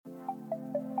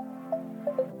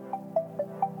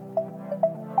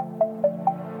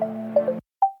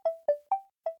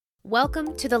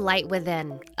Welcome to The Light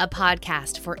Within, a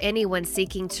podcast for anyone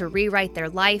seeking to rewrite their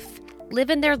life, live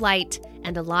in their light,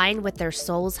 and align with their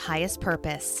soul's highest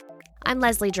purpose. I'm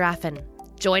Leslie Draffin.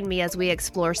 Join me as we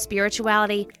explore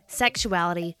spirituality,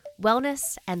 sexuality,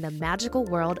 wellness, and the magical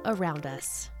world around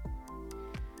us.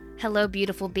 Hello,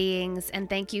 beautiful beings, and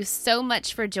thank you so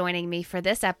much for joining me for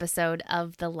this episode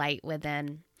of The Light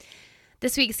Within.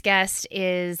 This week's guest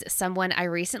is someone I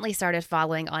recently started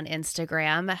following on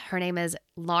Instagram. Her name is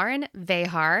Lauren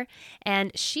Vejar,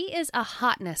 and she is a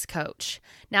hotness coach.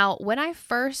 Now, when I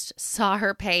first saw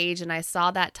her page and I saw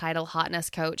that title,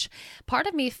 Hotness Coach, part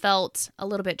of me felt a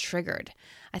little bit triggered.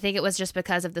 I think it was just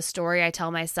because of the story I tell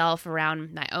myself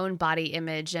around my own body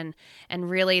image and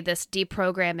really this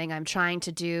deprogramming I'm trying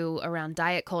to do around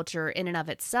diet culture in and of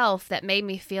itself that made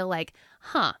me feel like,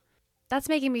 that's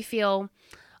making me feel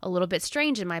a little bit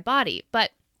strange in my body. But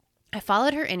I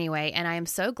followed her anyway, and I am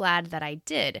so glad that I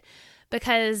did,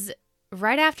 because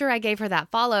right after I gave her that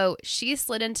follow, she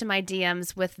slid into my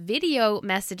DMs with video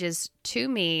messages to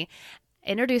me,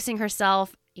 introducing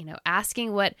herself,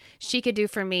 asking what she could do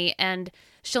for me. And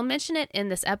she'll mention it in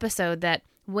this episode that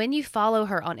when you follow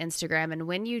her on Instagram and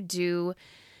when you do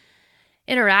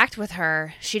interact with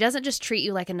her, she doesn't just treat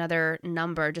you like another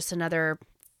number, just another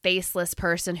faceless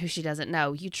person who she doesn't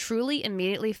know. You truly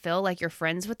immediately feel like you're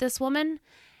friends with this woman.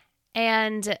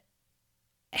 And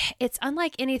it's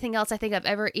unlike anything else I think I've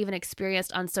ever even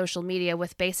experienced on social media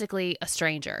with basically a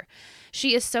stranger.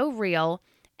 She is so real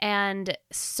and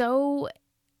so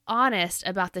honest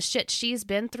about the shit she's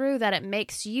been through that it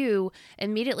makes you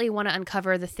immediately want to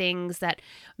uncover the things that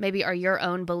maybe are your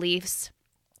own beliefs,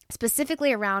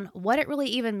 specifically around what it really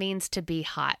even means to be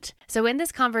hot. So in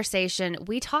this conversation,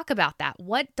 we talk about that.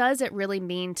 What does it really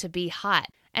mean to be hot?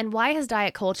 And why has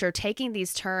diet culture taken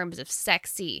these terms of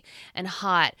sexy and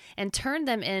hot and turned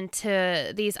them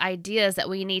into these ideas that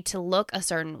we need to look a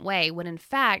certain way, when in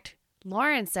fact,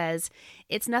 Lauren says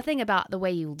it's nothing about the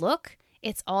way you look,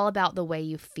 it's all about the way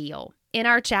you feel. In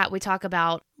our chat, we talk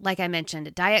about, like I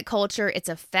mentioned, diet culture, its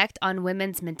effect on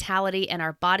women's mentality and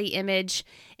our body image,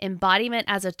 embodiment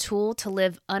as a tool to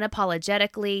live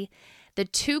unapologetically, the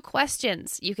 2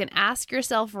 questions you can ask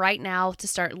yourself right now to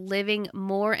start living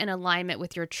more in alignment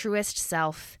with your truest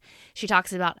self. She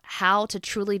talks about how to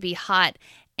truly be hot,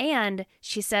 and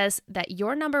she says that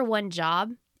your number one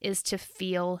job is to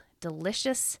feel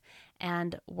delicious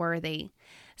and worthy.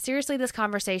 Seriously, this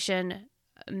conversation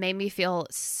made me feel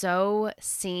so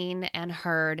seen and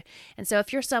heard. And so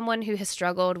if you're someone who has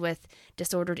struggled with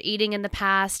disordered eating in the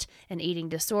past, an eating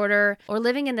disorder, or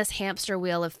living in this hamster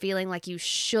wheel of feeling like you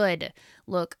should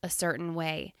look a certain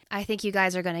way, I think you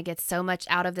guys are going to get so much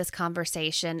out of this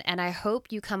conversation. And I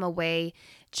hope you come away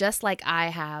just like I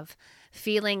have,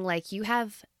 feeling like you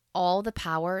have all the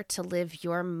power to live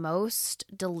your most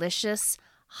delicious,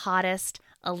 hottest,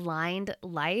 aligned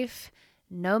life,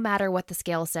 no matter what the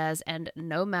scale says and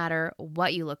no matter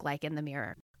what you look like in the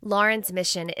mirror. Lauren's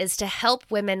mission is to help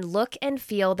women look and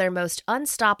feel their most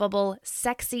unstoppable,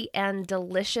 sexy, and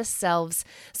delicious selves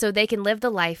so they can live the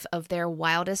life of their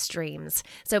wildest dreams.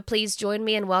 So please join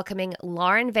me in welcoming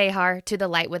Lauren Vejar to the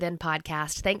Light Within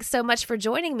podcast. Thanks so much for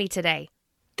joining me today.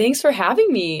 Thanks for having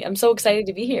me. I'm so excited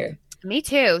to be here. Me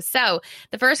too. So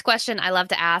the first question I love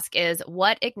to ask is,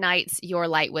 what ignites your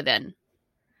light within?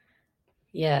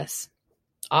 Yes.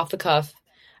 Off the cuff.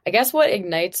 I guess what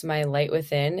ignites my light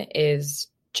within is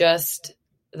just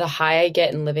the high I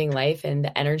get in living life and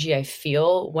the energy I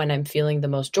feel when I'm feeling the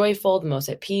most joyful, the most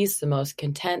at peace, the most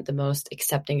content, the most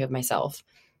accepting of myself.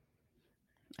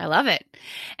 I love it.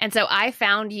 And so I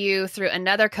found you through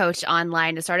another coach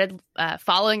online and started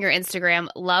following your Instagram.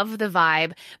 Love the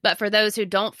vibe. But for those who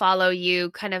don't follow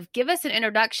you, kind of give us an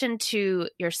introduction to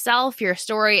yourself, your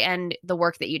story, and the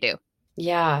work that you do.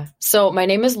 Yeah. So my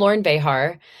name is Lauren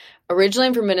Vejar. Originally,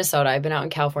 I'm from Minnesota. I've been out in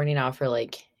California now for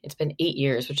it's been 8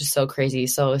 years, which is so crazy.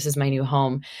 So this is my new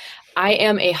home. I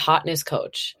am a hotness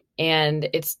coach, and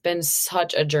it's been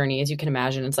such a journey, as you can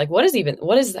imagine. It's like, what is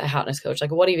a hotness coach?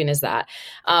 Like, what even is that?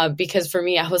 Because for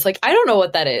me, I was like, I don't know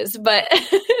what that is, but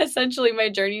essentially my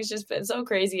journey has just been so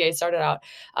crazy. I started out,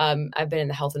 I've been in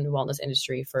the health and wellness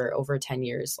industry for over 10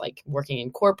 years, like working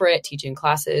in corporate, teaching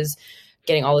classes,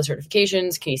 getting all the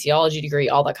certifications, kinesiology degree,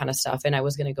 all that kind of stuff. And I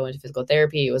was going to go into physical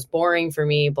therapy. It was boring for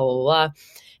me, blah, blah, blah.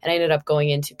 And I ended up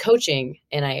going into coaching,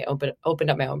 and I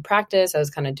opened up my own practice. I was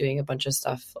kind of doing a bunch of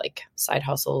stuff like side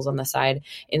hustles on the side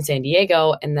in San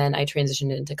Diego. And then I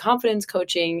transitioned into confidence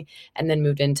coaching and then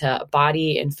moved into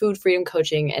body and food freedom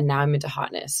coaching. And now I'm into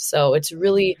hotness. So it's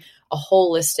really a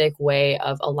holistic way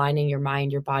of aligning your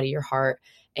mind, your body, your heart,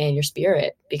 and your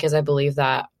spirit, because I believe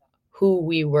that who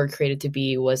we were created to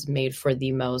be was made for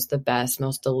the best,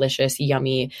 most delicious,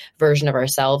 yummy version of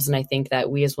ourselves. And I think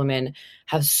that we as women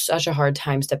have such a hard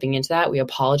time stepping into that. We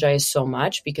apologize so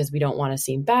much because we don't want to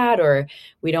seem bad, or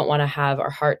we don't want to have our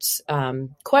hearts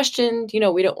questioned. We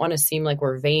don't want to seem like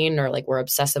we're vain or like we're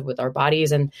obsessive with our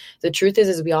bodies. And the truth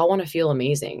is we all want to feel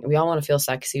amazing. We all want to feel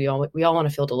sexy. We all want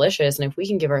to feel delicious. And if we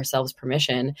can give ourselves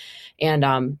permission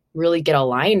and really get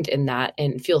aligned in that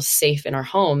and feel safe in our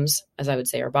homes, as I would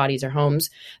say, our bodies are homes,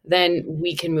 then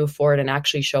we can move forward and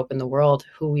actually show up in the world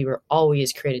who we were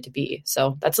always created to be.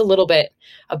 So that's a little bit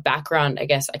of background. I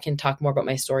guess I can talk more about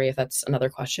my story if that's another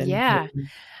question. Yeah.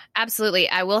 Absolutely.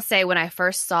 I will say when I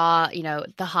first saw,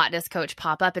 the Hotness coach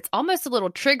pop up, it's almost a little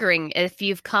triggering if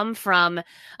you've come from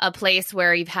a place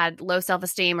where you've had low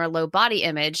self-esteem or low body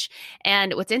image.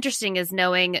 And what's interesting is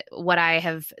knowing what I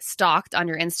have stalked on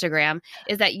your Instagram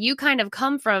is that you kind of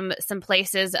come from some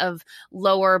places of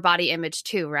lower body image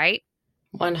too, right?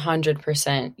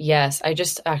 100%. Yes. I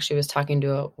just actually was talking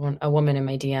to a woman in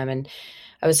my DM, and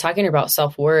I was talking to her about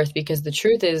self-worth, because the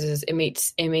truth is it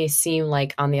may seem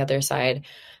like on the other side,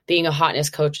 being a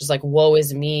Hotness coach is like, woe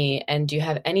is me. And do you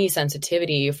have any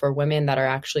sensitivity for women that are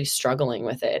actually struggling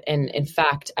with it? And in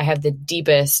fact, I have the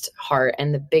deepest heart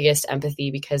and the biggest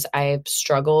empathy, because I've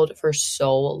struggled for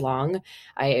so long.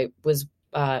 I was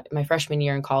my freshman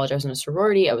year in college, I was in a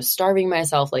sorority. I was starving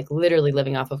myself, like literally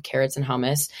living off of carrots and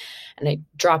hummus, and I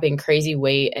dropping crazy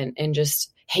weight and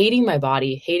just hating my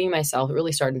body, hating myself. It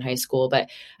really started in high school, but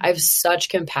I have such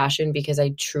compassion, because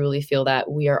I truly feel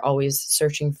that we are always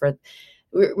searching for,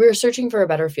 we're searching for a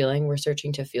better feeling. We're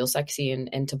searching to feel sexy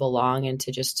and to belong and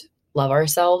to just love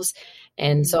ourselves.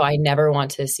 And so I never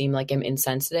want to seem like I'm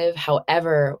insensitive.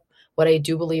 However, what I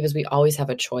do believe is we always have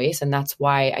a choice. And that's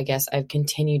why I guess I've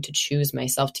continued to choose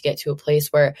myself to get to a place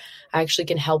where I actually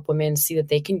can help women see that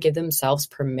they can give themselves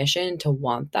permission to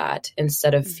want that,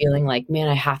 instead of feeling like, man,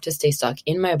 I have to stay stuck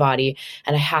in my body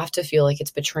and I have to feel like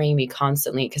it's betraying me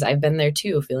constantly, because I've been there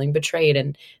too, feeling betrayed.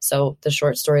 And so the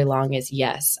short story long is,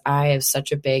 yes, I have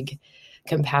such a big,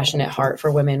 compassionate heart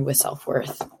for women with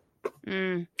self-worth.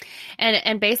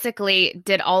 And basically,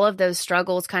 did all of those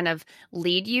struggles kind of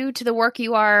lead you to the work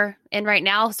you are in right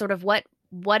now? Sort of what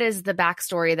is the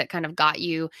backstory that kind of got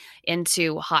you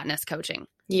into Hotness coaching?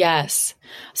 Yes.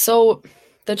 So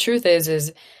the truth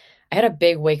is I had a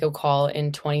big wake-up call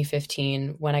in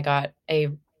 2015 when I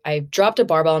dropped a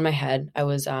barbell on my head. I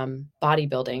was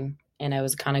bodybuilding, and I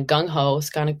was kind of gung-ho.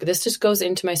 This just goes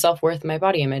into my self-worth and my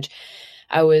body image.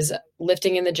 I was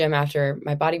lifting in the gym after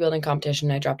my bodybuilding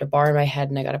competition. I dropped a bar on my head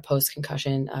and I got a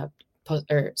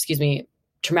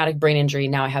traumatic brain injury.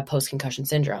 Now I have post-concussion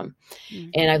syndrome.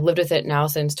 And I've lived with it now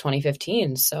since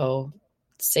 2015. So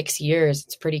 6 years,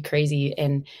 it's pretty crazy.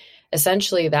 And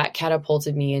essentially that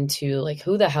catapulted me into like,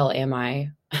 who the hell am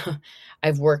I?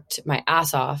 I've worked my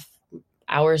ass off,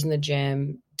 hours in the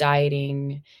gym,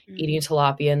 dieting, eating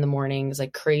tilapia in the mornings,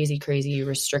 like crazy,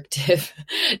 restrictive,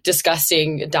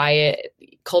 disgusting diet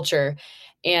culture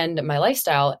and my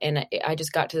lifestyle. And I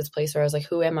just got to this place where I was like,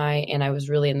 who am I? And I was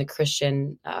really in the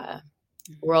Christian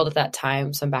world at that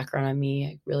time. Some background on me,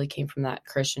 I really came from that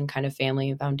Christian kind of family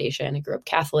and foundation. I grew up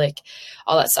Catholic,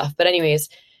 all that stuff. But anyways,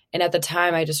 and at the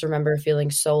time, I just remember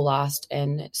feeling so lost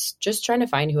and just trying to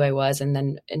find who I was. And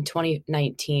then in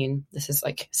 2019, this is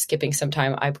like skipping some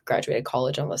time, I graduated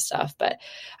college and all this stuff, but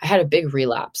I had a big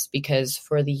relapse, because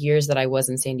for the years that I was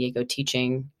in San Diego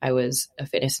teaching, I was a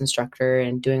fitness instructor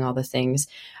and doing all the things.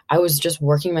 I was just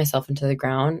working myself into the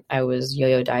ground. I was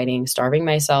yo-yo dieting, starving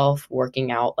myself,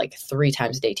 working out like 3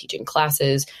 times a day, teaching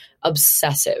classes,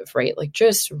 obsessive, right? Like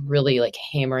just really like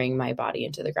hammering my body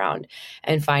into the ground.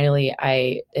 And finally,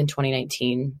 in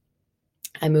 2019,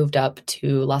 I moved up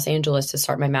to Los Angeles to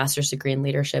start my master's degree in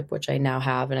leadership, which I now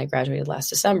have. And I graduated last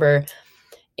December,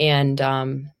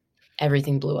 and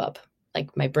everything blew up.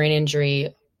 Like my brain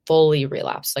injury fully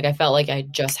relapsed. Like I felt like I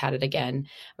just had it again.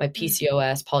 My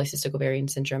PCOS, polycystic ovarian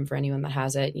syndrome, for anyone that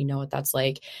has it, you know what that's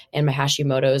like. And my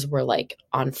Hashimoto's were like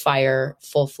on fire,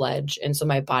 full-fledged. And so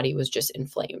my body was just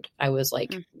inflamed. I was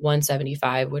like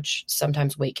 175, which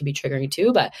sometimes weight can be triggering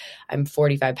too, but I'm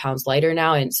 45 pounds lighter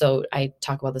now. And so I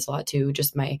talk about this a lot too.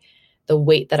 Just the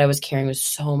weight that I was carrying was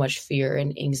so much fear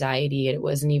and anxiety. And it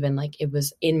wasn't even like it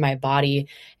was in my body,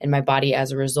 and my body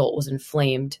as a result was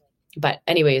inflamed. But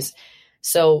anyways,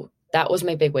 so that was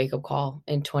my big wake-up call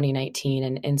in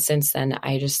 2019. And since then,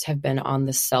 I just have been on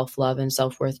this self-love and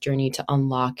self-worth journey to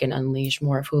unlock and unleash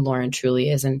more of who Lauren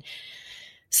truly is. And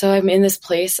so I'm in this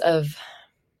place of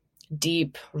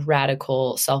deep,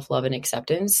 radical self-love and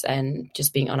acceptance, and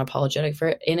just being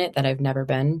unapologetic in it that I've never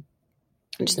been.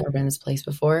 I've just never been in this place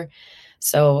before.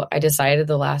 So I decided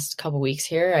the last couple weeks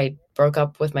here, I broke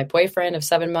up with my boyfriend of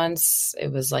 7 months.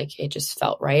 It was like, it just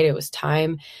felt right. It was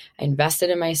time. I invested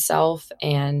in myself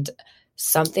and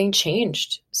something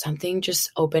changed. Something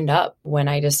just opened up when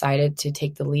I decided to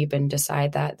take the leap and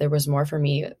decide that there was more for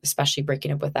me, especially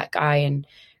breaking up with that guy and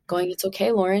going, it's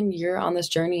okay, Lauren, you're on this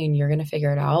journey and you're going to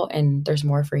figure it out. And there's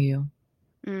more for you.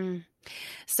 Mm.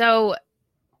 So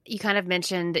you kind of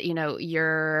mentioned,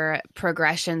 your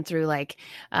progression through like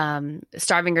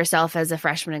starving yourself as a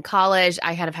freshman in college.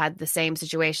 I kind of had the same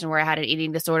situation where I had an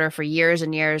eating disorder for years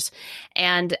and years.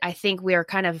 And I think we are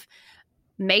kind of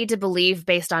made to believe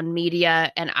based on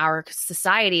media and our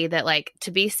society that like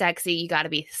to be sexy, you got to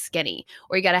be skinny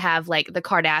or you got to have like the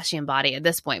Kardashian body at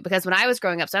this point. Because when I was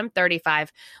growing up, so I'm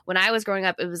 35, when I was growing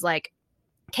up, it was like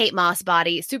Kate Moss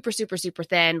body, super, super, super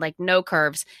thin, like no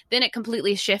curves. Then it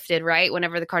completely shifted, right?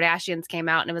 Whenever the Kardashians came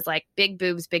out and it was like big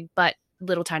boobs, big butt,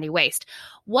 little tiny waist.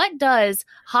 What does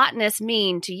hotness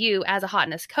mean to you as a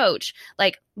hotness coach?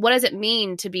 Like, what does it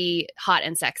mean to be hot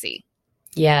and sexy?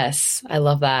 Yes, I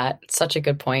love that. Such a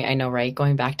good point. I know, right?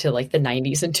 Going back to like the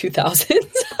 90s and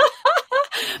 2000s.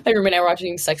 My roommate and I were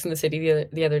watching Sex in the City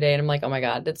the other day, and I'm like, oh my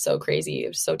God, that's so crazy. It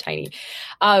was so tiny.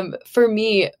 For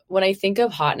me, when I think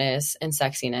of hotness and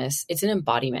sexiness, it's an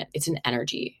embodiment. It's an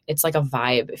energy. It's like a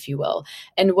vibe, if you will.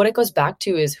 And what it goes back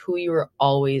to is who you were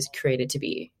always created to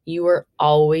be. You were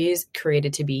always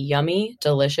created to be yummy,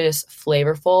 delicious,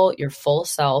 flavorful, your full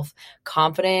self,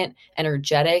 confident,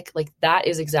 energetic. Like that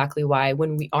is exactly why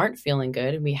when we aren't feeling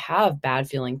good and we have bad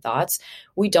feeling thoughts,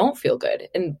 we don't feel good.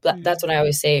 And that's what I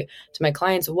always say to my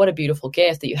clients. What a beautiful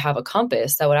gift that you have a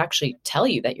compass that would actually tell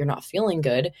you that you're not feeling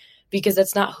good, because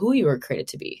that's not who you were created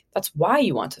to be. That's why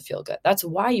you want to feel good. That's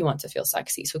why you want to feel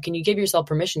sexy. So can you give yourself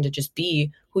permission to just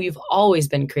be who you've always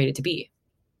been created to be?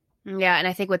 Yeah. And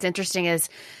I think what's interesting is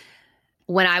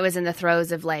when I was in the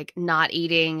throes of like not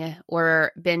eating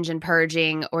or binge and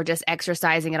purging or just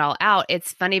exercising it all out,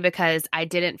 it's funny because I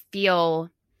didn't feel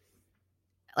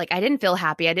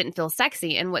happy. I didn't feel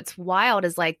sexy. And what's wild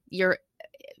is like you're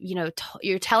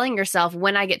telling yourself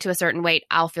when I get to a certain weight,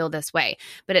 I'll feel this way.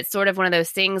 But it's sort of one of those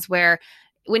things where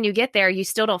when you get there, you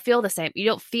still don't feel the same. You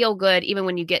don't feel good even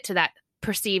when you get to that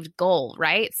perceived goal,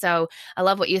 right? So I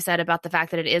love what you said about the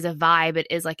fact that it is a vibe. It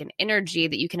is like an energy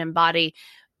that you can embody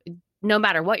no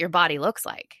matter what your body looks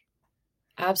like.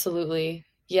 Absolutely.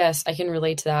 Yes, I can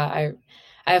relate to that.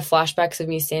 I have flashbacks of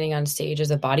me standing on stage as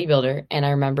a bodybuilder, and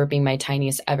I remember being my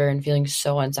tiniest ever and feeling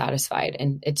so unsatisfied.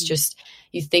 And it's just,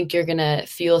 you think you're going to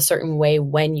feel a certain way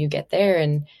when you get there.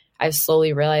 And I've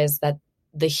slowly realized that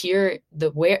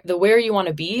the where you want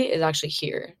to be is actually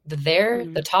here. The there,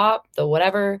 the top, the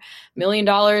whatever, $1 million,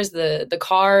 the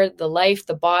car, the life,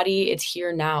 the body, it's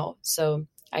here now. So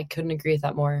I couldn't agree with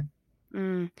that more.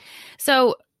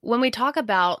 So when we talk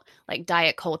about like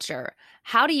diet culture,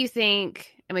 how do you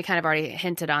think, and we kind of already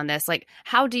hinted on this, like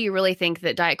how do you really think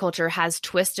that diet culture has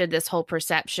twisted this whole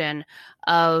perception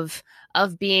of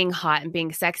being hot and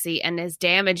being sexy and is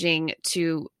damaging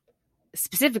to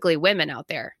specifically women out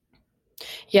there?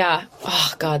 Yeah.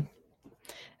 Oh God.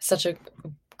 Such a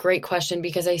great question,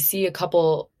 because I see a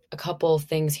couple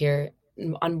things here.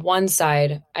 On one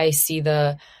side, I see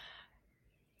the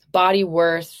body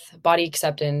worth, body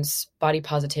acceptance, body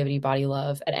positivity, body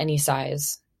love at any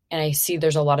size. And I see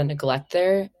there's a lot of neglect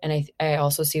there. And I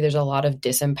also see there's a lot of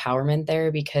disempowerment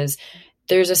there, because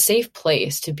there's a safe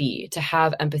place to be, to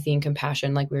have empathy and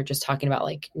compassion. Like we were just talking about,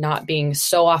 like not being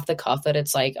so off the cuff that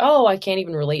it's like, oh, I can't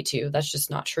even relate to you. That's just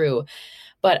not true.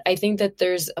 But I think that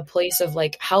there's a place of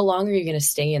like, how long are you going to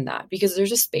stay in that? Because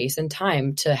there's a space and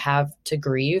time to have, to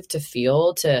grieve, to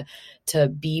feel, to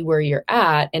be where you're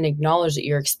at and acknowledge that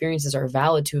your experiences are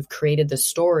valid, to have created the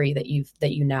story that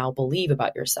you now believe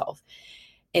about yourself.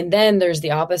 And then there's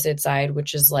the opposite side,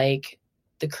 which is like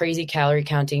the crazy calorie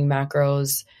counting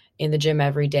macros in the gym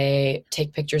every day,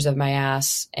 take pictures of my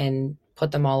ass and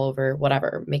put them all over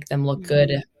whatever, make them look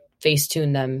good,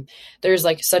 Facetune them. There's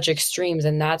like such extremes,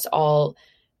 and that's all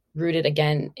rooted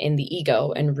again in the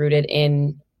ego and rooted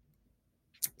in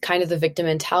kind of the victim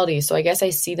mentality. So I guess I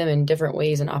see them in different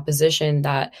ways in opposition,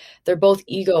 that they're both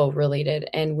ego related.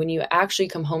 And when you actually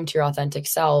come home to your authentic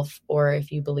self, or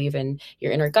if you believe in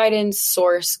your inner guidance,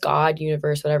 source, God,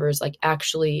 universe, whatever is like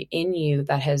actually in you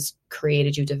that has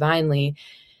created you divinely,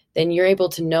 then you're able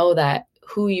to know that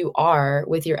who you are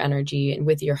with your energy and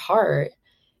with your heart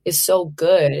is so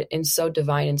good and so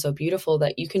divine and so beautiful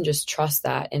that you can just trust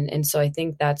that. And so I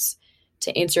think that's,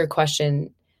 to answer your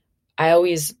question, I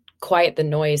always quiet the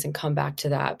noise and come back to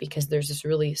that, because there's this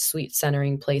really sweet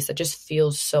centering place that just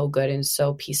feels so good and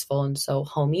so peaceful and so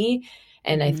homey.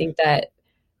 And I think that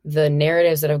the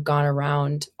narratives that have gone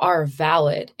around are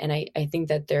valid. And I think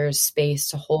that there's space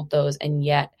to hold those. And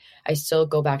yet I still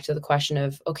go back to the question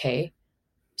of, okay,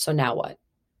 so now what?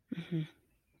 Mm-hmm.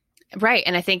 Right.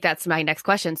 And I think that's my next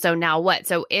question. So now what?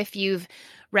 So if you've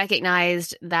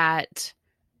recognized that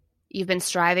you've been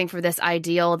striving for this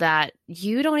ideal that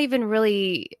you don't even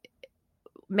really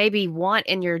maybe want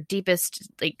in your deepest,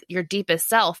 like your deepest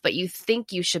self, but you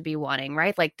think you should be wanting,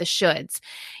 right? Like the shoulds.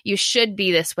 You should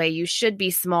be this way. You should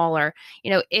be smaller.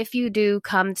 If you do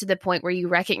come to the point where you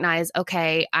recognize,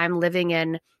 okay, I'm living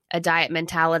in a diet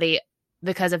mentality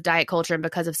because of diet culture and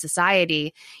because of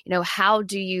society, how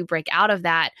do you break out of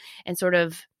that and sort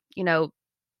of,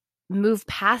 move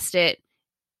past it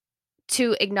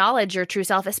to acknowledge your true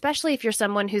self, especially if you're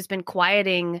someone who's been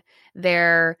quieting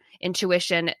their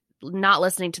intuition, not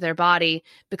listening to their body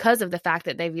because of the fact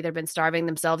that they've either been starving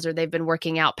themselves or they've been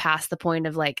working out past the point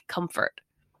of like comfort.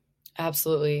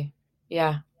 Absolutely.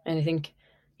 Yeah. And I think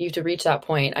you have to reach that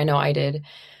point. I know I did.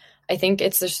 I think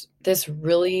it's this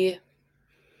really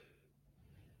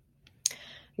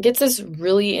gets this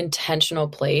really intentional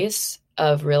place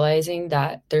of realizing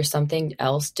that there's something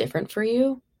else different for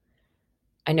you.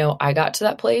 I know I got to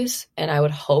that place, and I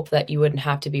would hope that you wouldn't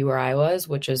have to be where I was,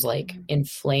 which is like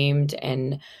inflamed,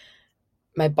 and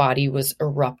my body was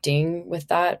erupting with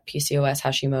that PCOS,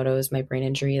 Hashimoto's, my brain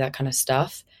injury, that kind of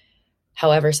stuff.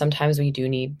 However, sometimes we do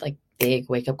need like big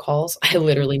wake up calls. I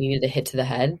literally needed to hit to the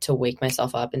head to wake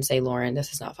myself up and say, Lauren,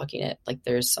 this is not fucking it. Like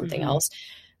there's something else.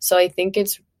 So I think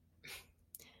it's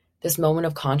this moment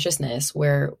of consciousness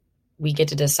where we get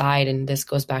to decide. And this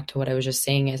goes back to what I was just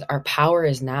saying is our power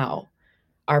is now.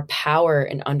 Our power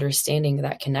and understanding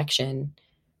that connection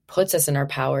puts us in our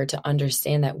power to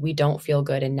understand that we don't feel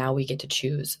good and now we get to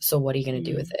choose. So what are you going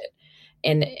to do with it?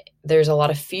 And there's a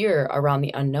lot of fear around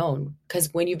the unknown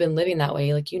because when you've been living that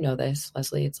way, like, this,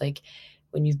 Leslie, it's like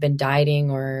when you've been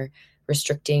dieting or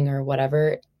restricting or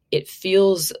whatever, it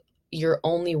feels your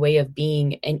only way of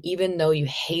being. And even though you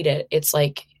hate it, it's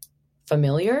like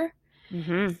familiar.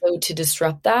 So to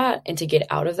disrupt that and to get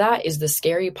out of that is the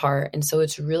scary part. And so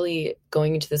it's really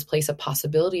going into this place of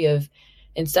possibility of,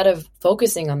 instead of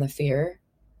focusing on the fear,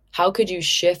 how could you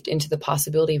shift into the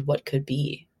possibility of what could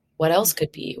be? What else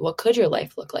could be? What could your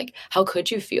life look like? How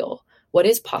could you feel? What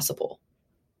is possible?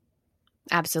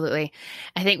 Absolutely.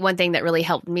 I think one thing that really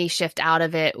helped me shift out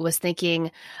of it was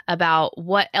thinking about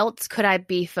what else could I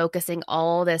be focusing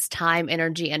all this time,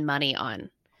 energy, and money on?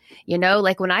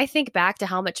 Like when I think back to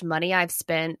how much money I've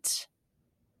spent,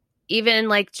 even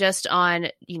like just on,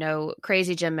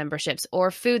 crazy gym memberships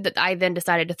or food that I then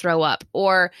decided to throw up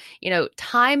or,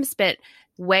 time spent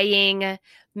weighing,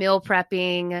 meal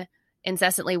prepping,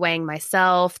 incessantly weighing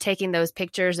myself, taking those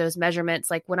pictures, those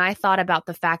measurements. Like when I thought about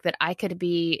the fact that I could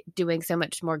be doing so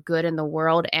much more good in the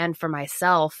world and for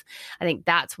myself, I think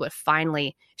that's what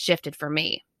finally shifted for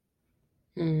me.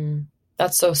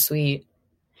 That's so sweet.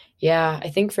 Yeah, I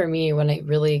think for me, when I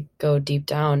really go deep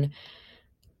down,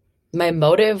 my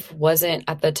motive wasn't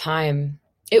at the time,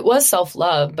 it was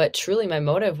self-love, but truly my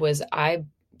motive was I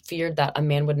feared that a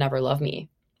man would never love me.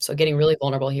 So getting really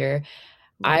vulnerable here,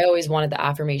 I always wanted the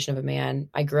affirmation of a man.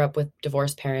 I grew up with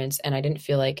divorced parents and I didn't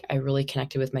feel like I really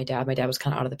connected with my dad. My dad was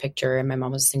kind of out of the picture and my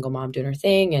mom was a single mom doing her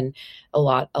thing and a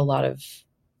lot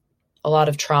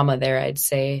of trauma there, I'd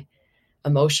say,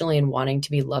 emotionally and wanting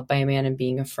to be loved by a man and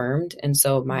being affirmed. And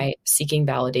so my seeking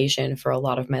validation for a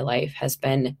lot of my life has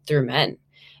been through men.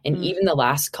 And even the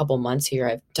last couple months here,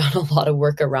 I've done a lot of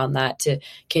work around that to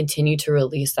continue to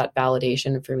release that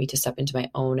validation for me to step into my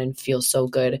own and feel so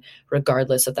good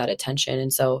regardless of that attention.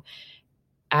 And so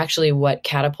actually what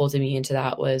catapulted me into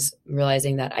that was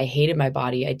realizing that I hated my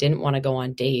body. I didn't want to go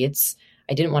on dates.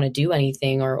 I didn't want to do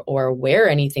anything or wear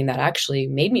anything that actually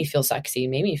made me feel sexy,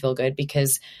 made me feel good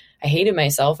because I hated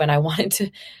myself and I wanted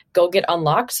to go get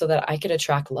unlocked so that I could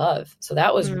attract love. So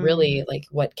that was really like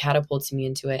what catapulted me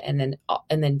into it. And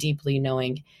then deeply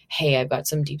knowing, hey, I've got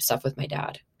some deep stuff with my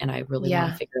dad and I really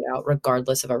want to figure it out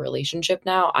regardless of a relationship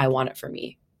now. I want it for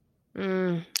me.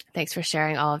 Thanks for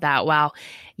sharing all of that. Wow.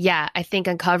 Yeah. I think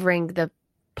uncovering the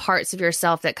parts of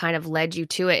yourself that kind of led you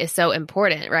to it is so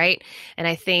important. Right. And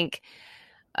I think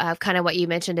kind of what you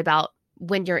mentioned about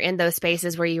when you're in those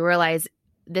spaces where you realize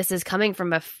this is coming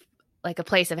from a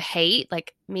place of hate,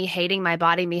 like me hating my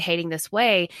body, me hating this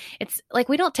way. It's like,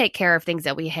 we don't take care of things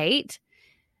that we hate.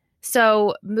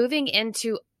 So moving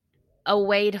into a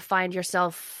way to find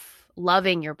yourself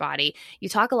loving your body, you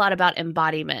talk a lot about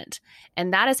embodiment,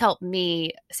 and that has helped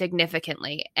me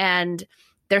significantly. And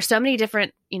there's so many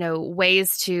different,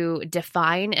 ways to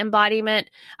define embodiment.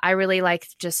 I really like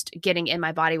just getting in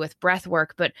my body with breath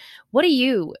work, but what do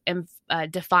you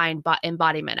define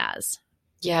embodiment as?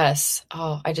 Yes.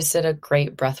 Oh, I just did a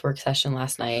great breathwork session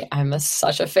last night. I'm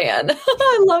such a fan.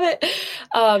 I love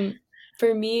it.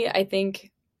 For me, I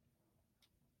think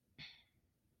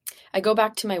I go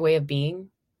back to my way of being.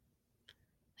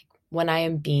 When I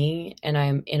am being and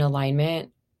I'm in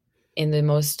alignment in the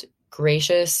most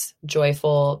gracious,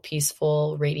 joyful,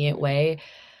 peaceful, radiant way,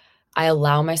 I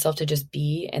allow myself to just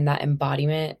be, and that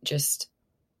embodiment, just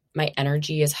my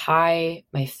energy is high,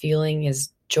 my feeling is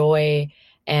joy,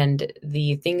 and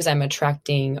the things I'm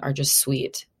attracting are just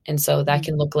sweet. And so that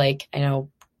can look like, I know,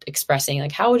 expressing,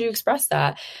 like, how would you express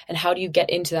that? And how do you get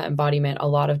into that embodiment? A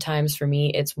lot of times for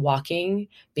me, it's walking,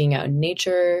 being out in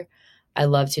nature. I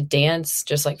love to dance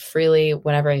just like freely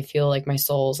whenever I feel like my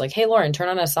soul's like, hey, Lauren, turn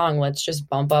on a song. Let's just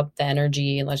bump up the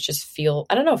energy and let's just feel,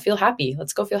 I don't know, feel happy.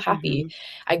 Let's go feel happy.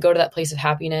 I go to that place of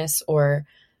happiness, or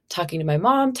talking to my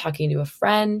mom, talking to a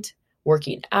friend,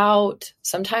 working out.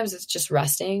 Sometimes it's just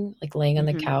resting, like laying on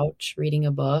the couch, reading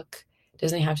a book. It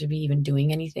doesn't have to be even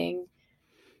doing anything.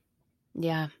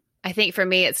 Yeah. I think for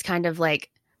me, it's kind of like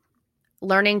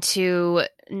learning to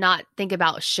not think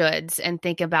about shoulds and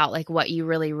think about like what you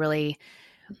really, really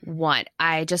want.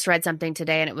 I just read something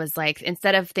today and it was like,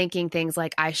 instead of thinking things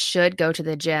like I should go to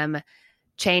the gym,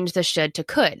 change the should to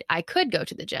could. I could go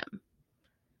to the gym.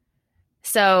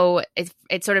 So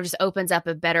it sort of just opens up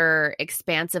a better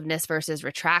expansiveness versus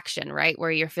retraction, right?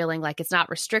 Where you're feeling like it's not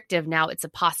restrictive. Now it's a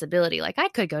possibility. Like I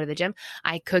could go to the gym.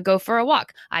 I could go for a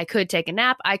walk. I could take a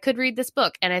nap. I could read this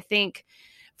book. And I think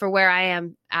for where I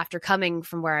am after coming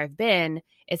from where I've been,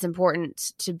 it's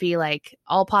important to be like,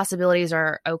 all possibilities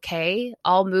are okay.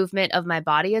 All movement of my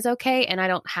body is okay. And I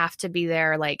don't have to be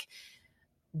there like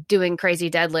doing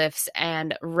crazy deadlifts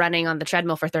and running on the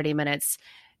treadmill for 30 minutes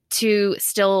to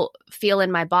still feel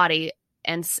in my body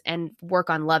and work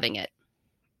on loving it.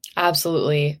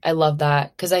 Absolutely. I love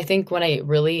that. Because I think when I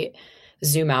really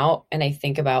zoom out and I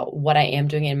think about what I am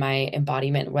doing in my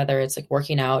embodiment, whether it's like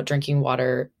working out, drinking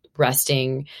water,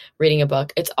 resting, reading a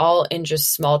book, it's all in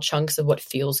just small chunks of what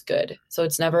feels good. So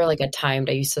it's never like a timed.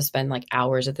 I used to spend like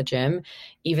hours at the gym.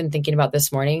 Even thinking about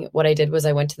this morning, what I did was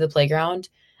I went to the playground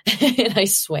and I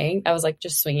swang. I was like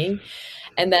just swinging.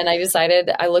 And then I decided,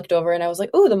 I looked over and I was like,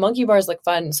 oh, the monkey bars look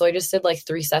fun. So I just did like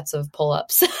 3 sets of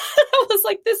pull-ups. I was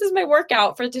like, this is my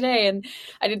workout for today. And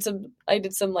I did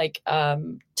some like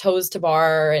toes to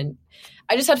bar, and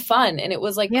I just had fun. And it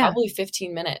was like probably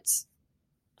 15 minutes.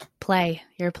 Play.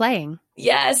 You're playing.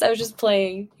 Yes, I was just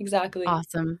playing. Exactly.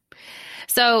 Awesome.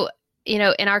 So, in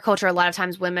our culture, a lot of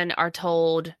times women are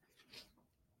told,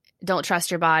 don't trust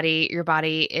your body. Your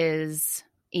body is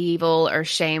evil or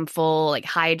shameful, like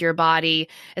hide your body,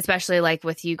 especially like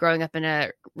with you growing up in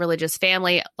a religious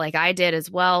family like I did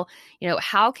as well.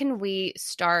 How can we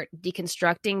start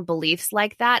deconstructing beliefs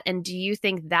like that? And do you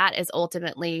think that is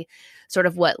ultimately sort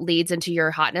of what leads into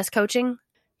your hotness coaching?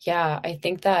 Yeah, I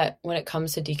think that when it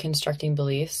comes to deconstructing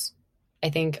beliefs,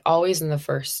 I think always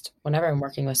whenever I'm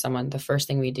working with someone, the first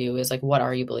thing we do is like, what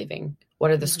are you believing?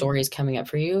 What are the stories coming up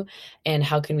for you? And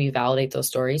how can we validate those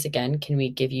stories? Again, can we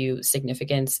give you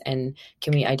significance, and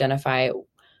can we identify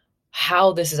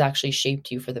how this has actually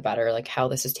shaped you for the better, like how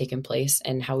this has taken place,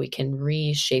 and how we can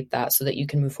reshape that so that you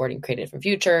can move forward and create a different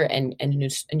future and a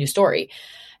new story.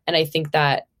 And I think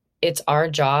that it's our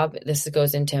job. This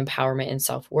goes into empowerment and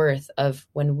self-worth of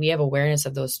when we have awareness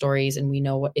of those stories and we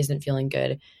know what isn't feeling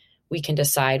good, we can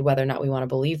decide whether or not we want to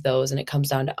believe those. And it comes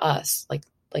down to us. Like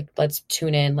let's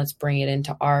tune in, let's bring it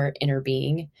into our inner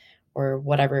being, or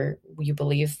whatever you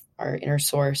believe, our inner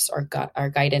source, our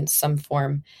guidance, some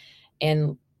form.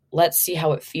 And let's see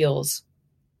how it feels.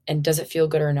 And does it feel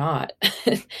good or not?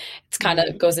 It's kind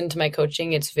of goes into my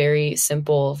coaching. It's very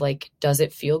simple. Like, does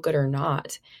it feel good or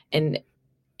not? And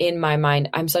in my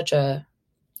mind, I'm such a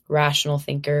rational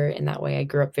thinker in that way. I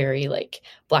grew up very like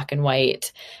black and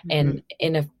white, and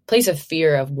in a place of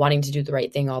fear of wanting to do the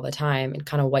right thing all the time and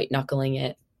kind of white knuckling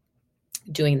it,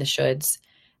 doing the shoulds.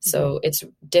 So it's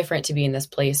different to be in this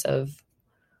place of,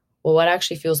 well, what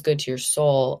actually feels good to your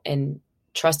soul, and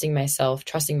trusting myself,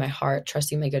 trusting my heart,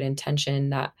 trusting my good intention,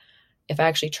 that if I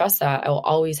actually trust that, I will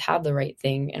always have the right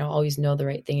thing, and I'll always know the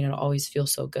right thing, and it'll always feel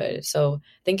so good. So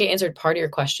I think I answered part of your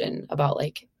question about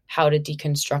like how to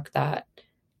deconstruct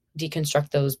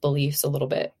those beliefs a little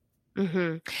bit.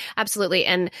 Absolutely.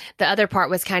 And the other part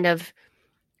was kind of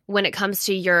when it comes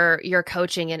to your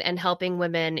coaching and helping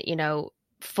women,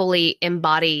 fully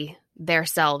embody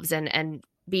themselves and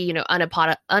be,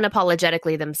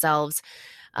 unapologetically themselves.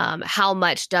 How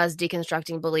much does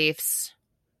deconstructing beliefs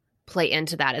play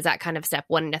into that? Is that kind of step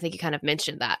one? And I think you kind of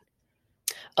mentioned that.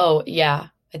 Oh yeah.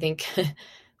 I think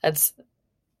that's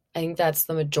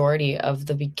the majority of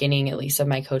the beginning, at least of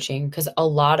my coaching. Cause a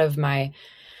lot of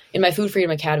in my Food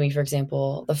Freedom Academy, for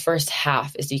example, the first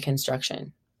half is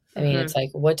deconstruction. I mean, it's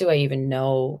like, what do I even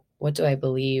know? What do I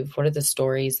believe? What are the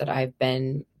stories that I've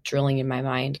been drilling in my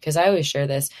mind? Because I always share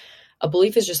this. A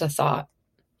belief is just a thought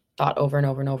over and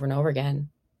over and over and over again.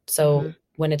 So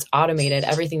when it's automated,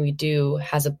 everything we do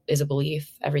is a belief,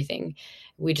 everything.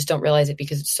 We just don't realize it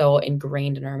because it's so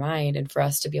ingrained in our mind. And for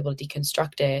us to be able to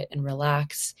deconstruct it and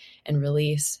relax and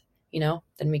release, then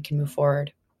we can move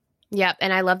forward. Yep.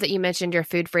 And I love that you mentioned your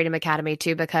Food Freedom Academy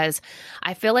too, because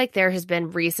I feel like there has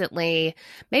been recently,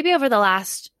 maybe over the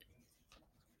last,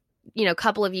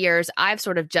 couple of years, I've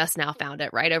sort of just now found it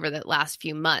right over the last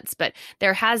few months, but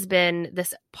there has been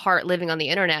this part living on the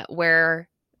internet where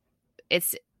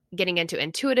it's getting into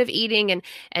intuitive eating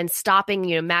and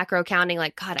stopping, macro counting.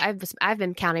 Like, God, I've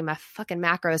been counting my fucking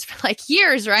macros for like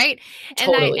years. Right.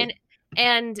 Totally.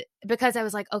 And because I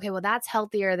was like, okay, well, that's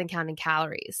healthier than counting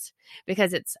calories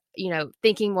because it's,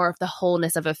 thinking more of the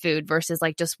wholeness of a food versus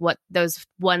like just what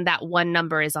that one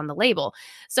number is on the label.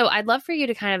 So I'd love for you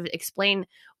to kind of explain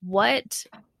what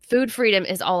food freedom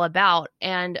is all about.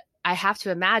 And I have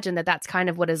to imagine that that's kind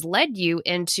of what has led you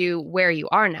into where you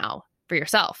are now for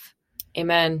yourself.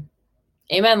 Amen.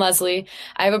 Amen, Leslie.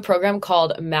 I have a program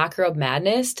called Macro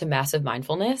Madness to Massive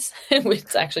Mindfulness, which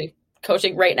is actually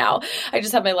coaching right now. I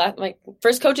just had my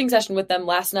first coaching session with them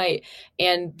last night.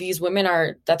 And these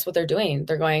women that's what they're doing.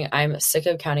 They're going, I'm sick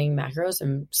of counting macros.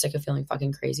 I'm sick of feeling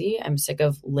fucking crazy. I'm sick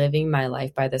of living my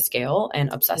life by the scale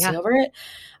and obsessing over it.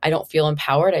 I don't feel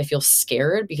empowered. I feel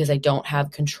scared because I don't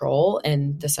have control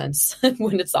in the sense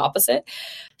when it's the opposite.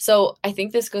 So I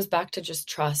think this goes back to just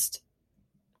trust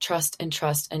and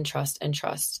trust and trust and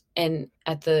trust. And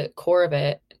at the core of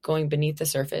it, going beneath the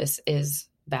surface is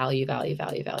value, value,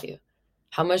 value, value.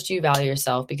 How much do you value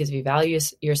yourself? Because if you value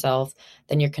yourself,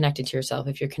 then you're connected to yourself.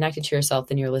 If you're connected to yourself,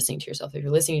 then you're listening to yourself. If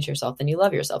you're listening to yourself, then you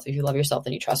love yourself. If you love yourself,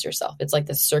 then you trust yourself. It's like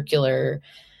this circular,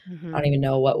 I don't even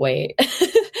know what way.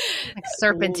 Like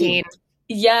serpentine.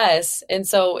 Yes. And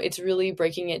so it's really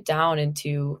breaking it down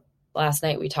into, last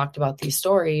night we talked about these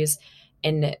stories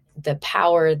and the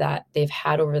power that they've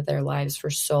had over their lives for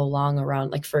so long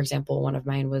around, like, for example, one of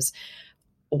mine was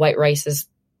white rice is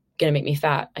going to make me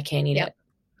fat. I can't eat it.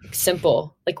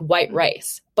 Simple, like white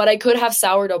rice, but I could have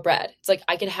sourdough bread. It's like,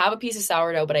 I could have a piece of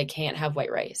sourdough, but I can't have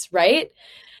white rice. Right.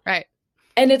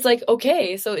 And it's like,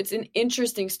 okay, so it's an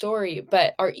interesting story,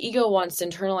 but our ego wants to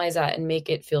internalize that and make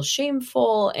it feel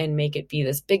shameful and make it be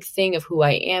this big thing of who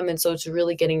I am. And so it's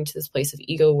really getting to this place of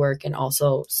ego work and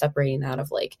also separating that of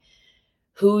like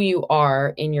who you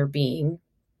are in your being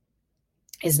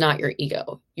is not your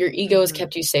ego. Your ego has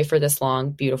kept you safe for this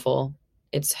long. Beautiful.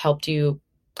 It's helped you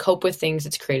cope with things.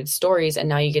 It's created stories. And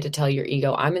now you get to tell your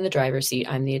ego, I'm in the driver's seat.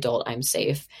 I'm the adult. I'm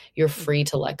safe. You're free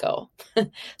to let go.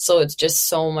 So it's just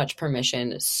so much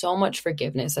permission, so much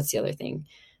forgiveness. That's the other thing.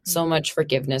 So much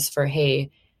forgiveness for,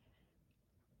 hey,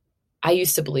 I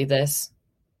used to believe this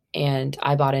and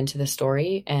I bought into the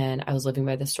story and I was living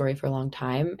by this story for a long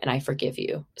time. And I forgive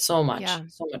you so much,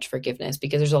 so much forgiveness,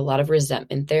 because there's a lot of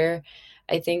resentment there.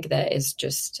 I think that is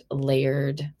just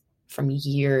layered from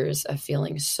years of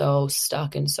feeling so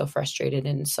stuck and so frustrated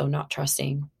and so not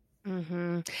trusting.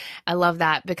 I love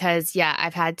that because,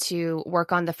 I've had to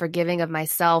work on the forgiving of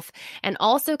myself and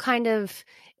also kind of,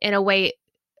 in a way,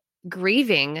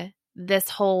 grieving this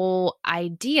whole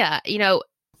idea.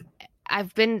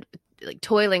 I've been like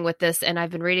toiling with this and I've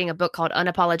been reading a book called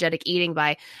Unapologetic Eating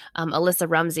by Alyssa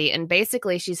Rumsey. And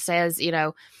basically she says,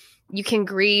 you can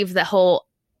grieve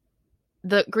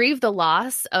grieve the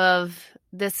loss of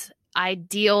this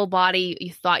ideal body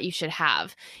you thought you should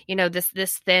have,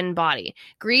 this thin body.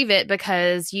 Grieve it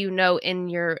because in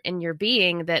your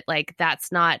being that like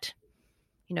that's not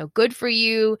good for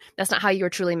you. That's not how you were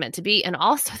truly meant to be. And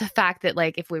also the fact that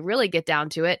like if we really get down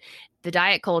to it, the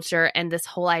diet culture and this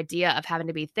whole idea of having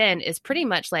to be thin is pretty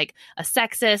much like a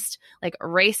sexist, like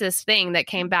racist thing that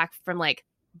came back from like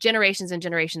generations and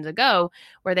generations ago,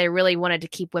 where they really wanted to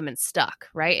keep women stuck,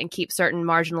 right? And keep certain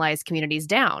marginalized communities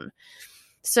down.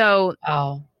 So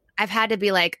I've had to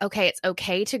be like, okay, it's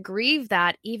okay to grieve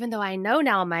that, even though I know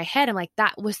now in my head, I'm like,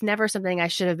 that was never something I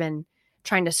should have been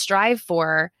trying to strive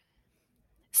for.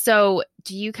 So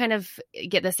do you kind of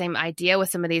get the same idea with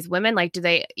some of these women? Like, do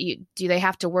they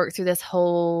have to work through this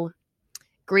whole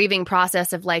grieving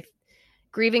process of like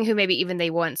grieving who maybe even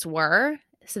they once were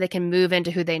so they can move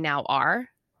into who they now are?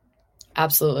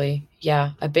 Absolutely.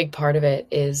 Yeah. A big part of it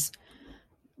is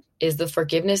the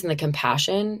forgiveness and the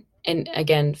compassion And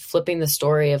again, flipping the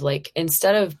story of like,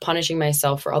 instead of punishing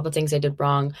myself for all the things I did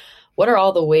wrong, what are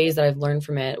all the ways that I've learned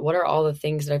from it? What are all the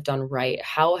things that I've done right?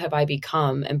 How have I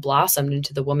become and blossomed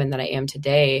into the woman that I am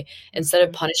today? Instead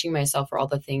of punishing myself for all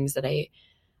the things that I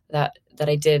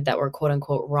did that were quote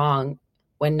unquote wrong,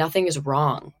 when nothing is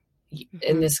wrong.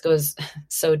 And this goes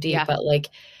so deep, but like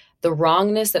the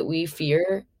wrongness that we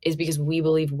fear is because we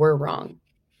believe we're wrong.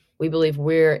 We believe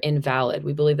we're invalid.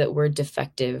 We believe that we're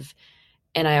defective.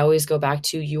 And I always go back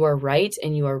to, you are right,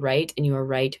 and you are right, and you are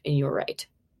right, and you are right.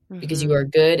 Because you are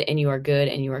good, and you are good,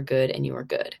 and you are good, and you are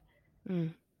good.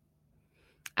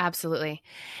 Absolutely.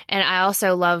 And I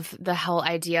also love the whole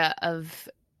idea of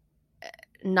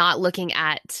not looking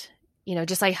at,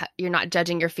 just like you're not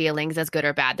judging your feelings as good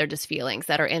or bad. They're just feelings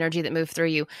that are energy that move through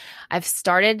you. I've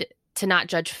started to not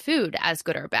judge food as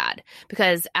good or bad,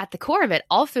 because at the core of it,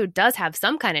 all food does have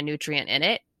some kind of nutrient in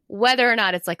it, whether or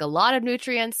not it's like a lot of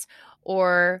nutrients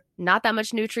or not that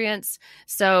much nutrients.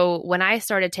 So when I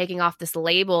started taking off this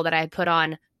label that I had put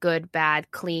on good,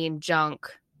 bad, clean, junk,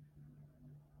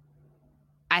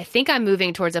 I think I'm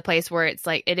moving towards a place where it's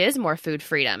like, it is more food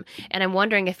freedom. And I'm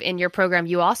wondering if in your program,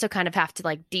 you also kind of have to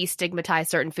like destigmatize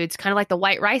certain foods, kind of like the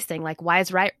white rice thing. Like, why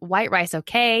is white rice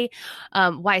okay?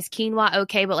 Why is quinoa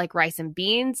okay? But like rice and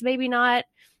beans, maybe not.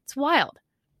 It's wild.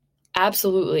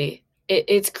 Absolutely.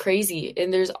 It's crazy.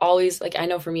 And there's always, like, I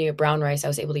know for me, brown rice I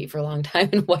was able to eat for a long time,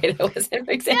 and white I wasn't,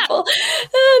 for example.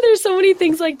 There's so many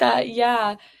things like that.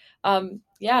 Yeah.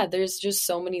 There's just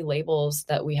so many labels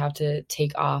that we have to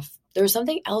take off. There was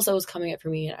something else that was coming up for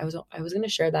me, and I was going to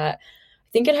share that. I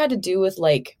think it had to do with,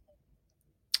 like,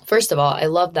 first of all, I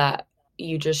love that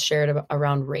you just shared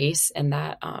around race, and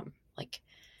that like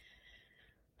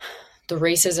the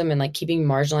racism and like keeping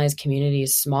marginalized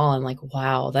communities small. I'm like,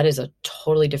 wow, that is a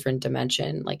totally different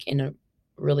dimension, like in a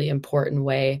really important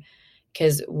way.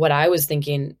 Because what I was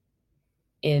thinking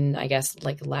in, I guess,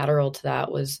 like lateral to that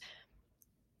was,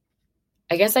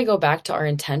 I guess I go back to our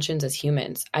intentions as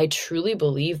humans. I truly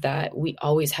believe that we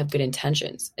always have good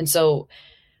intentions. And so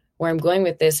where I'm going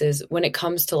with this is, when it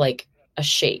comes to like a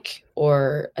shake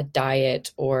or a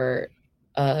diet or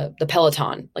the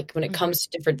Peloton, like when it comes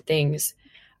to different things,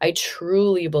 I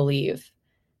truly believe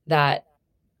that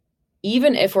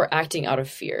even if we're acting out of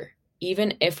fear,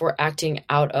 even if we're acting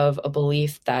out of a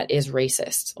belief that is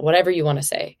racist, whatever you want to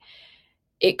say,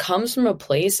 it comes from a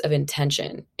place of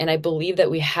intention. And I believe that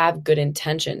we have good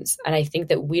intentions. And I think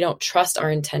that we don't trust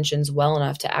our intentions well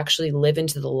enough to actually live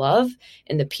into the love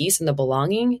and the peace and the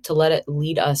belonging to let it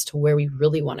lead us to where we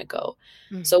really want to go.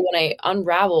 So when I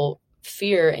unravel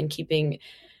fear and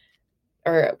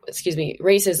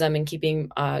racism and keeping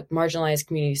marginalized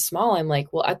communities small, I'm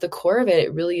like, well, at the core of it,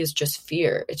 it really is just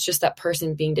fear. It's just that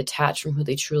person being detached from who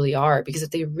they truly are. Because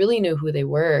if they really knew who they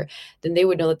were, then they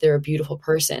would know that they're a beautiful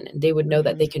person, and they would know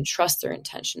that they can trust their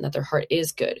intention, that their heart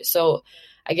is good. So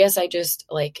I guess I just,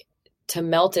 like, to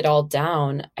melt it all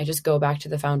down, I just go back to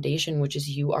the foundation, which is,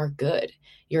 you are good.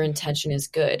 Your intention is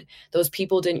good. Those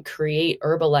people didn't create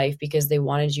Herbalife because they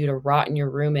wanted you to rot in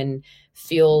your room and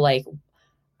feel like,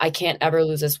 I can't ever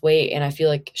lose this weight, and I feel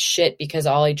like shit because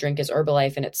all I drink is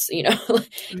Herbalife and it's,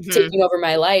 taking over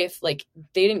my life. Like,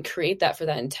 they didn't create that for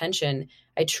that intention.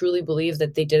 I truly believe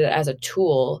that they did it as a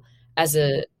tool, as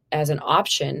an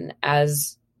option,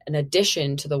 as an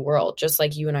addition to the world, just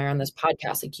like you and I are on this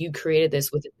podcast. Like, you created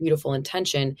this with a beautiful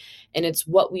intention, and it's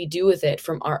what we do with it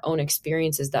from our own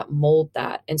experiences that mold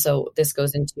that. And so this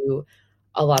goes into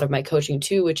a lot of my coaching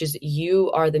too, which is,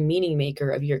 you are the meaning maker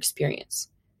of your experience.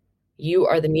 You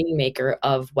are the meaning maker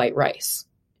of white rice.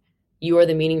 You are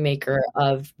the meaning maker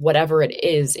of whatever it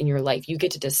is in your life. You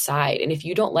get to decide. And if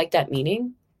you don't like that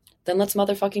meaning, then let's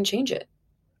motherfucking change it.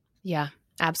 Yeah,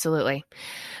 absolutely.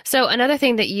 So another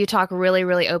thing that you talk really,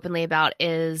 really openly about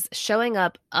is showing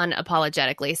up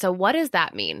unapologetically. So what does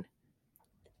that mean?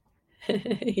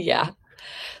 Yeah.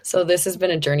 So this has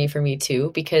been a journey for me too,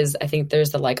 because I think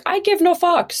there's the, like, I give no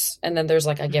fucks. And then there's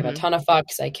like, I give a ton of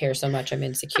fucks. I care so much, I'm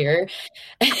insecure.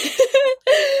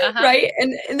 Right.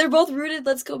 And they're both rooted.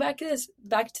 Let's go back to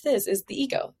this is the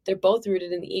ego. They're both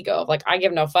rooted in the ego of, like, I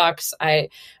give no fucks.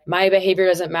 My behavior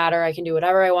doesn't matter. I can do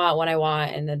whatever I want when I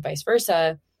want. And then vice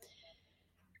versa.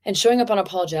 And showing up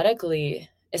unapologetically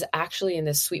is actually in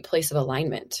this sweet place of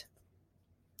alignment.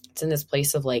 It's in this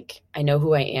place of, like, I know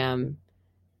who I am,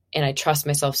 and I trust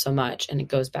myself so much. And it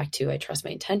goes back to, I trust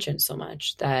my intention so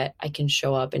much that I can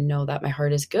show up and know that my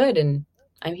heart is good and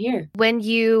I'm here. When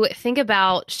you think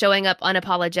about showing up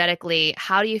unapologetically,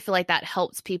 how do you feel like that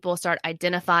helps people start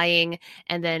identifying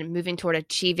and then moving toward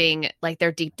achieving, like,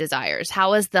 their deep desires?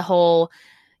 How is the whole,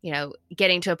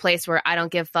 getting to a place where I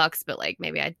don't give fucks, but like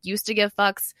maybe I used to give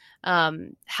fucks.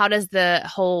 How does the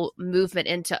whole movement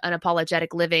into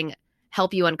unapologetic living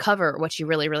help you uncover what you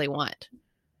really, really want?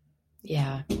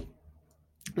 Yeah.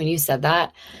 When you said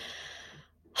that,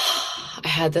 I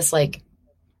had this like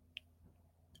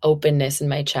openness in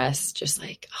my chest, just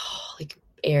like, like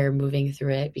air moving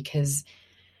through it, because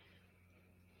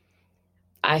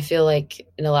I feel like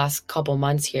in the last couple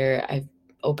months here, I've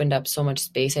opened up so much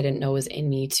space I didn't know was in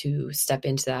me to step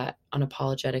into that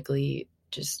unapologetically,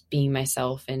 just being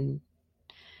myself and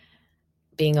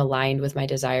being aligned with my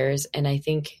desires. And I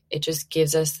think it just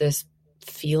gives us this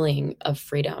feeling of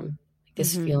freedom,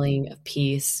 this feeling of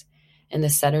peace and the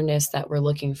centeredness that we're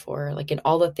looking for, like in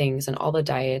all the things and all the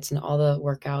diets and all the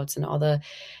workouts and all the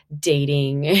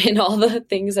dating and all the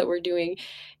things that we're doing.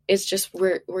 It's just,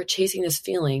 we're chasing this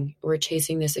feeling, we're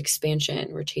chasing this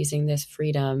expansion, we're chasing this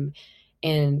freedom.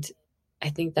 And I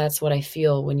think that's what I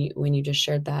feel when you just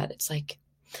shared that. It's like,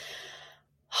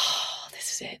 oh,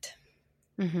 this is it.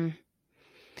 Mm-hmm.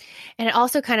 And it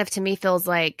also kind of, to me, feels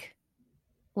like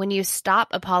when you stop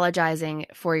apologizing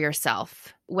for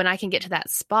yourself, when I can get to that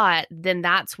spot, then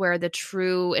that's where the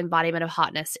true embodiment of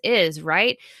hotness is,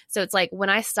 right? So it's like when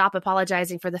I stop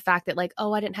apologizing for the fact that like,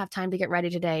 oh, I didn't have time to get ready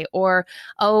today, or,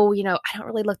 oh, I don't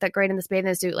really look that great in this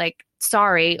bathing suit, like,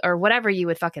 sorry, or whatever you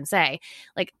would fucking say.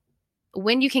 Like,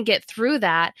 when you can get through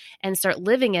that and start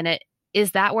living in it,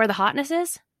 is that where the hotness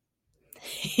is?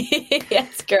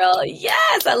 Yes, girl.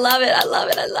 Yes. I love it. I love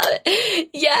it. I love it.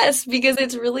 Yes. Because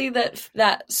it's really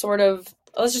that sort of,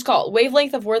 let's just call it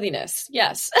wavelength of worthiness.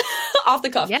 Yes. Off the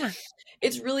cuff. Yeah.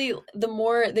 It's really, the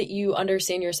more that you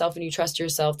understand yourself and you trust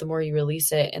yourself, the more you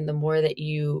release it. And the more that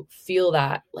you feel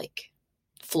that like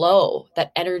flow,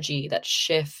 that energy, that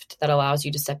shift that allows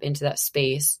you to step into that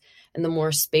space. And the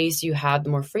more space you have, the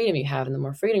more freedom you have. And the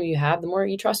more freedom you have, the more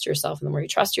you trust yourself. And the more you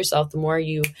trust yourself, the more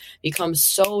you become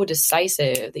so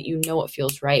decisive that you know what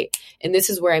feels right. And this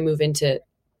is where I move into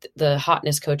the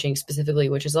hotness coaching specifically,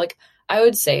 which is like, I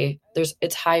would say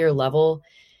it's higher level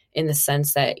in the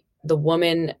sense that the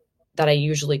woman that I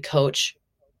usually coach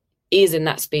is in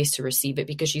that space to receive it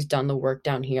because she's done the work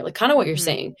down here. Like kind of what you're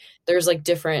saying. There's like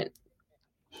different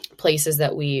places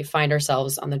that we find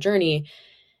ourselves on the journey.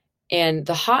 And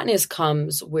the hotness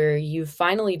comes where you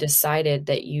finally decided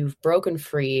that you've broken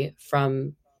free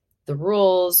from the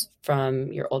rules,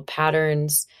 from your old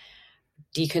patterns,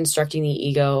 deconstructing the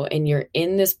ego, and you're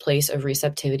in this place of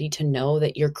receptivity to know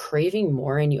that you're craving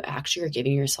more and you actually are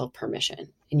giving yourself permission.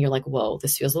 And you're like, whoa,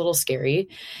 this feels a little scary,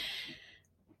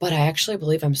 but I actually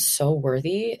believe I'm so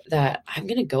worthy that I'm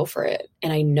going to go for it.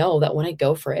 And I know that when I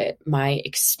go for it, my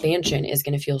expansion is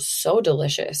going to feel so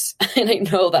delicious. And I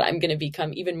know that I'm going to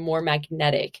become even more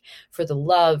magnetic for the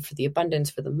love, for the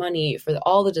abundance, for the money, for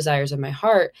all the desires of my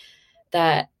heart,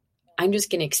 that I'm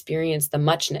just going to experience the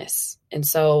muchness. And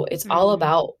so it's all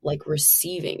about like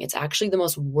receiving. It's actually the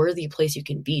most worthy place you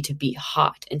can be, to be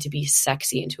hot and to be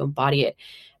sexy and to embody it,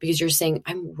 because you're saying,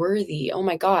 I'm worthy. Oh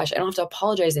my gosh, I don't have to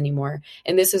apologize anymore.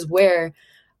 And this is where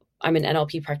I'm an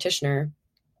NLP practitioner,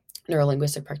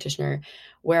 neurolinguistic practitioner,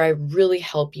 where I really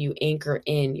help you anchor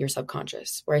in your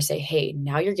subconscious, where I say, hey,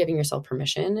 now you're giving yourself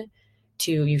permission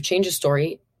you've changed the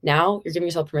story. Now you're giving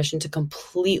yourself permission to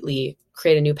completely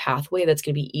create a new pathway that's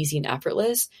going to be easy and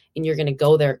effortless, and you're going to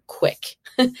go there quick.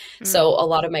 So a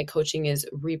lot of my coaching is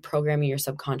reprogramming your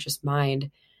subconscious mind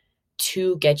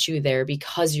to get you there,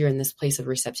 because you're in this place of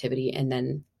receptivity, and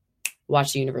then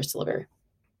watch the universe deliver.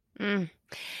 And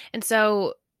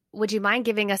so would you mind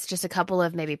giving us just a couple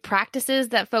of maybe practices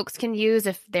that folks can use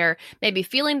if they're maybe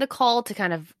feeling the call to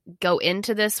kind of go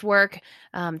into this work,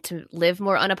 to live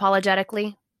more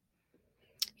unapologetically?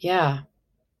 Yeah.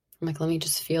 I'm like, let me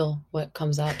just feel what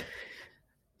comes up.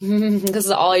 This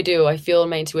is all I do. I feel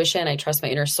my intuition. I trust my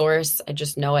inner source. I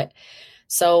just know it.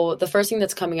 So the first thing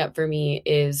that's coming up for me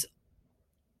is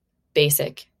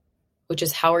basic, which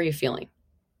is, how are you feeling?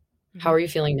 How are you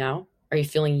feeling now? Are you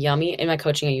feeling yummy? In my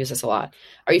coaching, I use this a lot.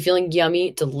 Are you feeling yummy,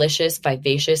 delicious,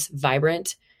 vivacious,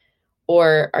 vibrant?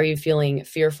 Or are you feeling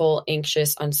fearful,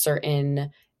 anxious, uncertain,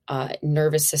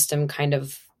 nervous system kind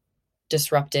of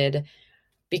disrupted?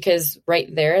 Because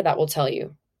right there, that will tell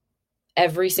you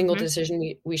every single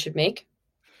decision we should make,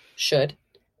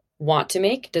 want to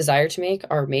make, desire to make,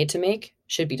 are made to make,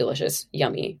 should be delicious,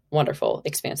 yummy, wonderful,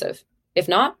 expansive. If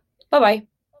not, bye-bye.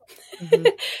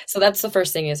 So that's the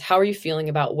first thing, is how are you feeling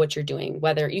about what you're doing?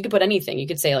 Whether you could put anything, you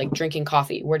could say like drinking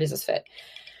coffee. Where does this fit?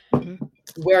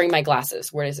 Wearing my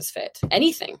glasses. Where does this fit?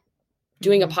 Anything.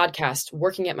 Doing a podcast,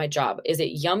 working at my job. Is it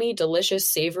yummy,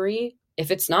 delicious, savory?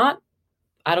 If it's not,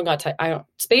 I don't got time. I don't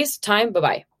space, time.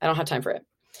 Bye-bye. I don't have time for it.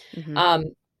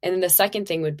 And then the second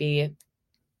thing would be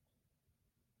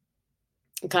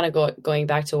kind of going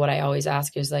back to what I always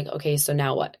ask is like, okay, so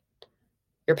now what?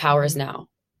 Your power is now.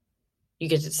 You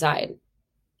get to decide.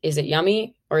 Is it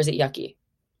yummy or is it yucky?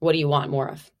 What do you want more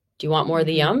of? Do you want more of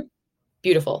the yum?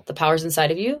 Beautiful. The power's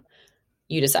inside of you.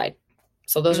 You decide.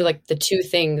 So those are like the two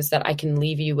things that I can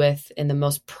leave you with in the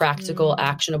most practical,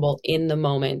 actionable, in the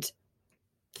moment.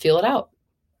 Feel it out.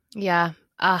 Yeah.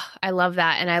 I love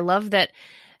that. And I love that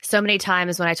so many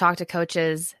times when I talk to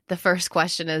coaches, the first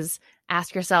question is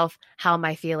ask yourself, how am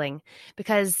I feeling?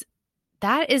 Because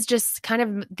that is just kind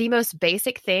of the most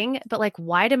basic thing. But like,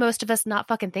 why do most of us not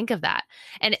fucking think of that?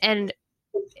 And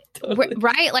totally.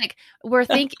 Right? Like we're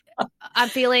thinking, I'm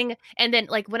feeling, and then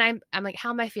like when I'm like,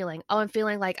 how am I feeling? Oh, I'm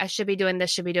feeling like I should be doing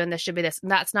this, should be doing this, should be this.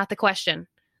 And that's not the question.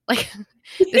 Like,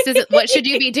 this isn't what should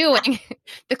you be doing?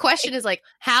 The question is like,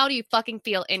 how do you fucking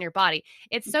feel in your body?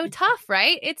 It's so tough,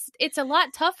 right? It's a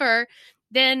lot tougher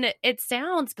than it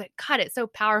sounds, but God, it's so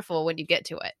powerful when you get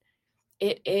to it.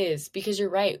 It is, because you're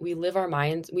right. We live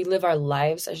our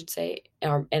lives, I should say,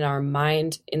 in our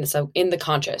mind, in the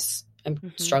conscious.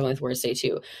 I'm struggling with words today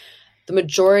too. The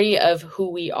majority of who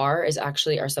we are is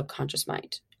actually our subconscious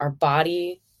mind. Our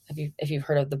body, if you've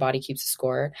heard of the body keeps a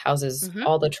score, it houses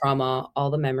all the trauma,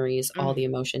 all the memories, all the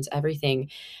emotions,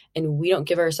 everything. And we don't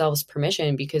give ourselves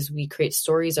permission because we create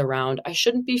stories around, I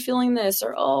shouldn't be feeling this,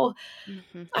 or,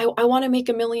 I want to make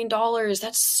 $1 million.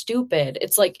 That's stupid.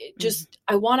 It's like, just,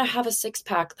 I want to have a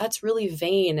 6-pack. That's really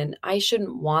vain. And I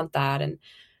shouldn't want that. And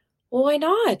well, why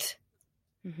not?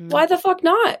 Why the fuck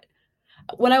not?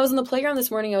 When I was in the playground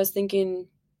this morning, I was thinking,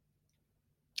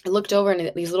 I looked over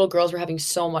and these little girls were having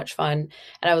so much fun,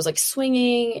 and I was like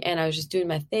swinging and I was just doing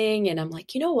my thing. And I'm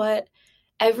like, you know what?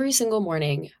 Every single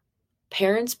morning,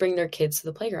 parents bring their kids to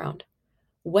the playground.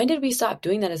 When did we stop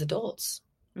doing that as adults?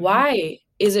 Why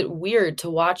is it weird to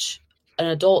watch an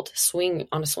adult swing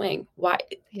on a swing? Why?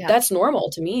 Yeah. That's normal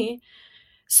to me.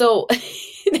 So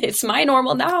it's my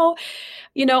normal now.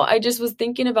 You know, I just was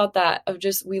thinking about that, of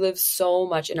just, we live so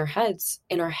much in our heads,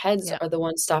 and our heads are the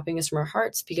ones stopping us from our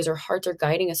hearts, because our hearts are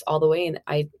guiding us all the way. And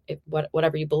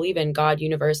whatever you believe in, God,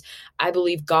 universe, I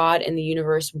believe God and the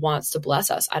universe wants to bless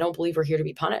us. I don't believe we're here to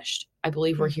be punished. I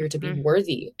believe we're here to be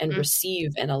worthy and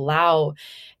receive and allow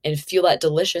and feel that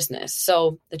deliciousness.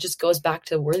 So it just goes back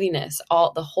to worthiness.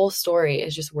 The whole story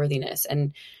is just worthiness.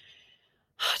 And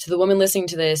to the woman listening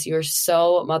to this, you're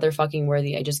so motherfucking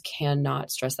worthy. I just cannot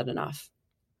stress that enough.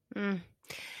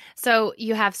 So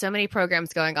you have so many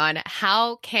programs going on.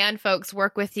 How can folks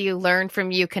work with you, learn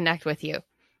from you, connect with you?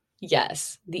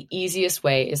 Yes. The easiest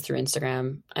way is through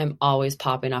Instagram. I'm always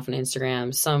popping off on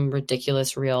Instagram, some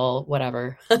ridiculous reel,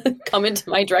 whatever. Come into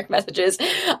my direct messages.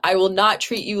 I will not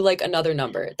treat you like another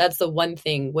number. That's the one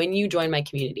thing. When you join my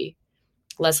community,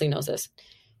 Leslie knows this.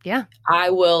 Yeah.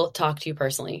 I will talk to you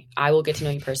personally. I will get to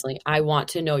know you personally. I want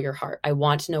to know your heart. I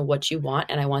want to know what you want,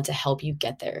 and I want to help you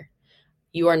get there.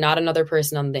 You are not another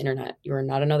person on the internet. You are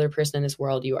not another person in this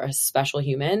world. You are a special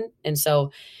human. And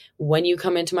so when you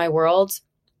come into my world,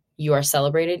 you are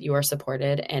celebrated, you are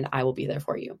supported, and I will be there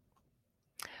for you.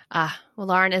 Well,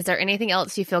 Lauren, is there anything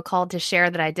else you feel called to share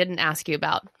that I didn't ask you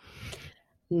about?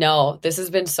 No, this has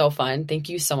been so fun. Thank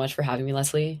you so much for having me,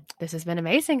 Leslie. This has been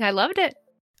amazing. I loved it.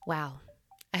 Wow.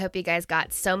 I hope you guys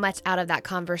got so much out of that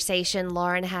conversation.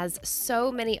 Lauren has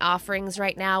so many offerings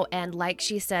right now, and like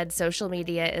she said, social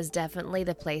media is definitely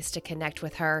the place to connect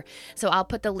with her. So I'll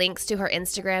put the links to her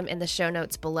Instagram in the show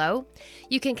notes below.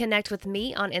 You can connect with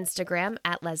me on Instagram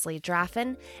at Leslie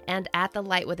Draffin and at the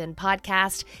Light Within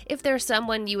podcast. If there's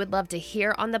someone you would love to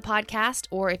hear on the podcast,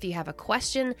 or if you have a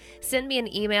question, send me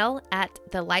an email at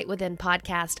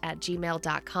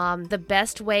thelightwithinpodcast@gmail.com. The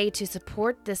best way to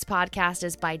support this podcast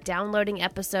is by downloading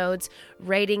episodes,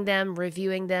 rating them,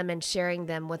 reviewing them, and sharing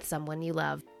them with someone you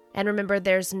love. And remember,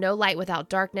 there's no light without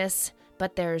darkness,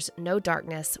 but there's no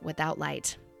darkness without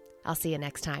light. I'll see you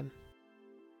next time.